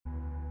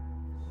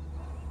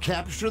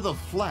Capture the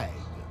flag.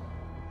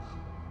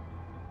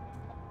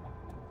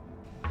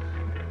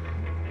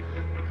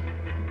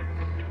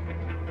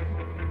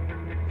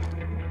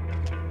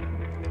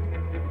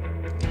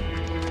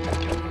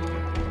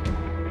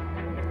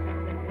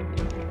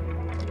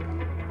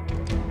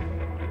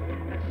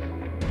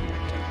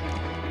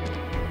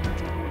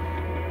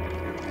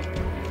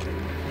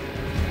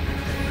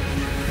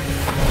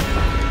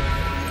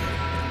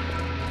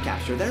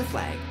 Capture their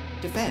flag.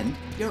 Defend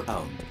your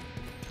own.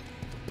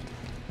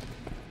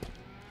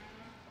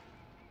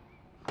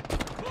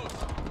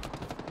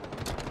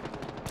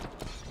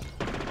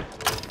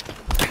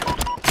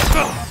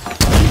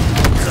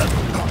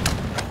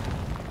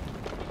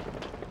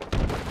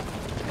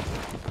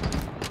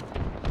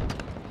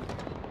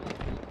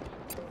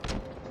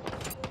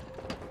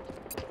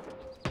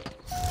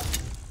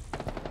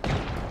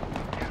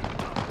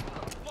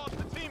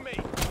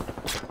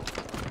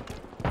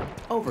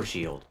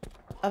 Overshield.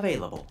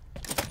 Available.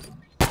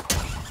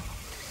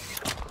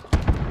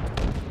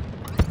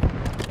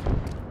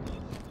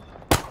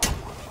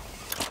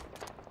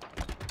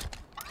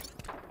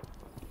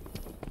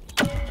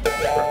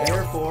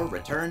 Prepare for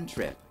return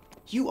trip.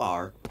 You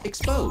are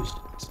exposed,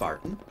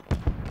 Spartan.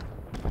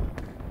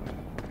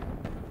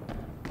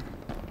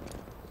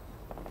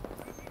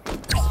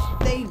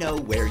 They know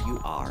where you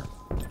are.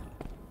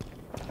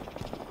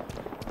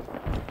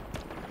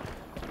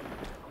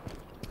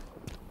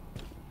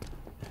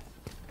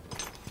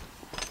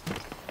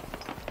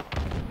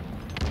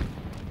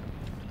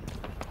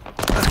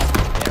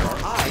 There are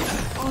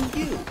eyes on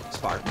you,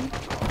 Spartan.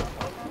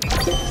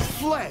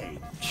 Flag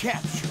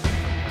captured.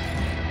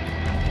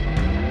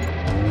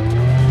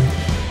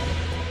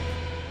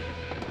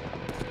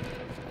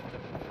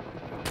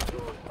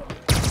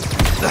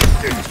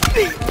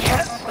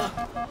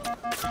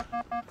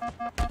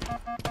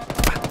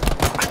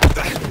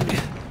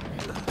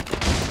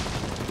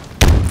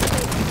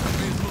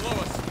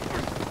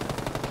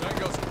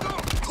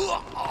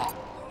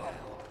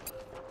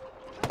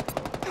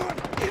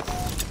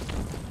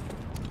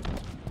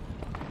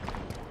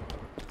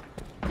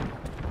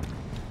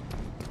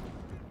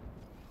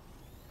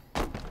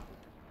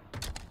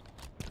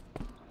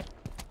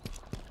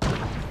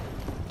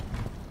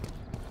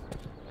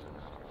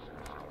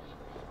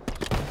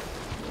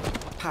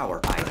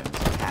 Power items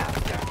have.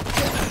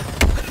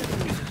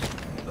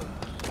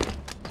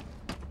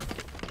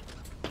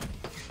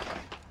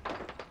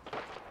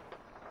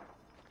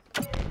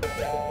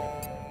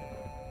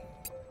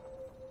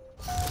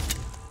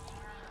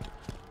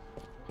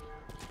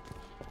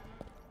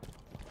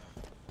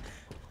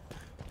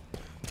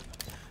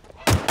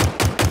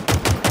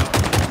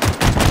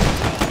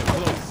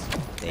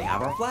 They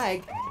have our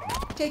flag.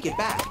 Take it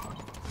back.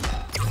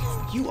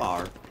 You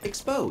are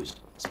exposed,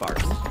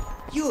 Spartan.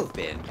 You have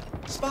been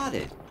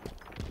spotted.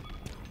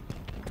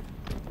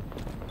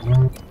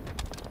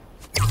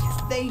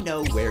 They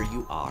know where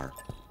you are.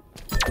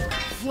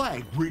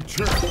 Flag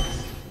returned.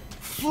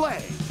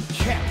 Flag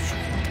captured.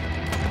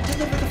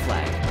 Deliver the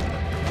flag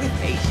with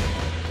haste.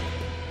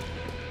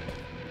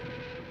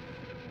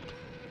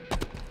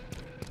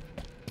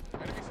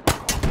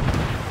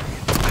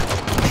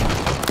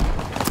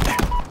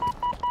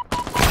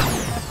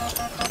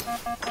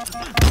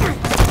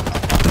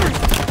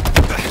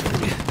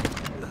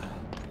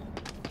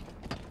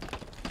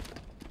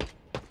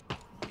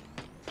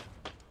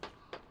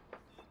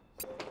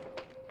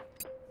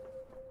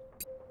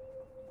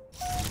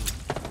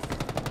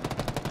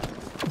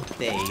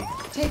 They've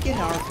taken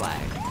our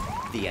flag.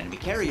 The enemy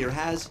carrier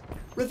has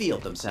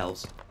revealed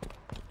themselves.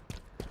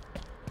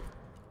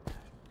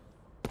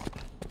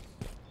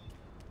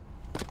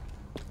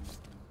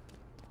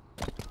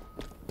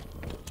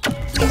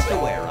 Please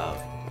beware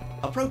of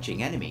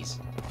approaching enemies.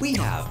 We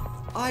have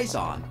eyes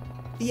on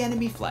the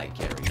enemy flag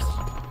carrier.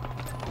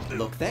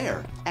 Look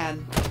there,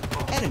 an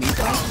enemy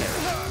flag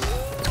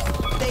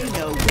carrier. They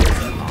know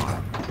where you are.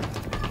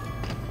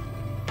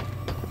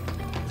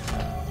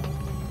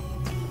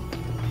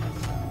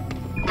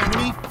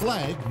 Enemy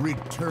flag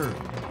returned.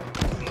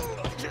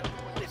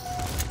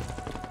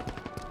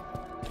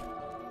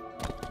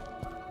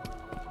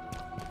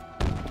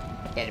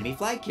 Enemy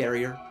flag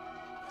carrier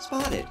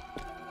spotted.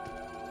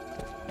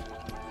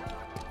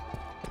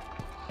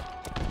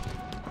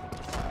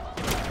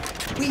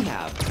 We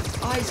have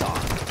eyes on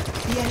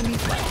the enemy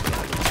flag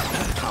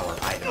carrier. Power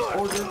item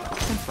order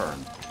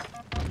confirmed.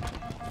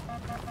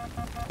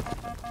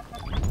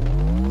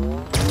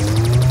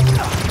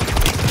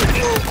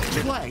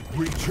 Flag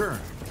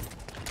returned.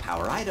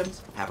 Power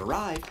items have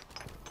arrived.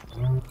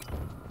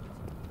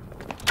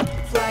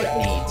 Flag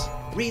needs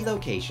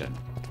relocation.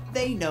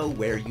 They know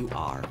where you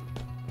are.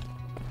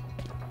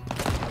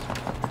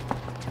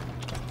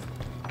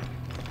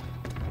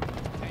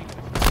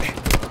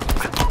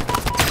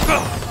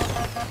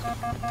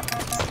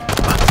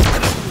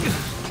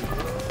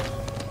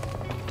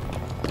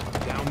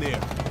 Down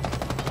there.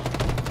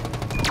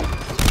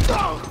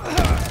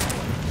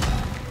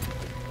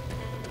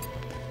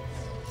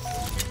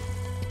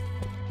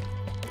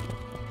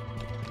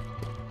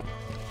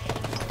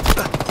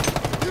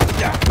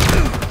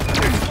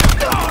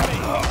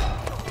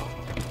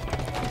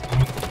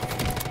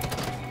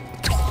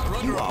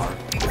 You are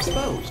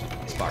exposed,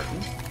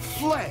 Spartan.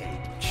 Flag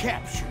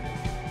captured.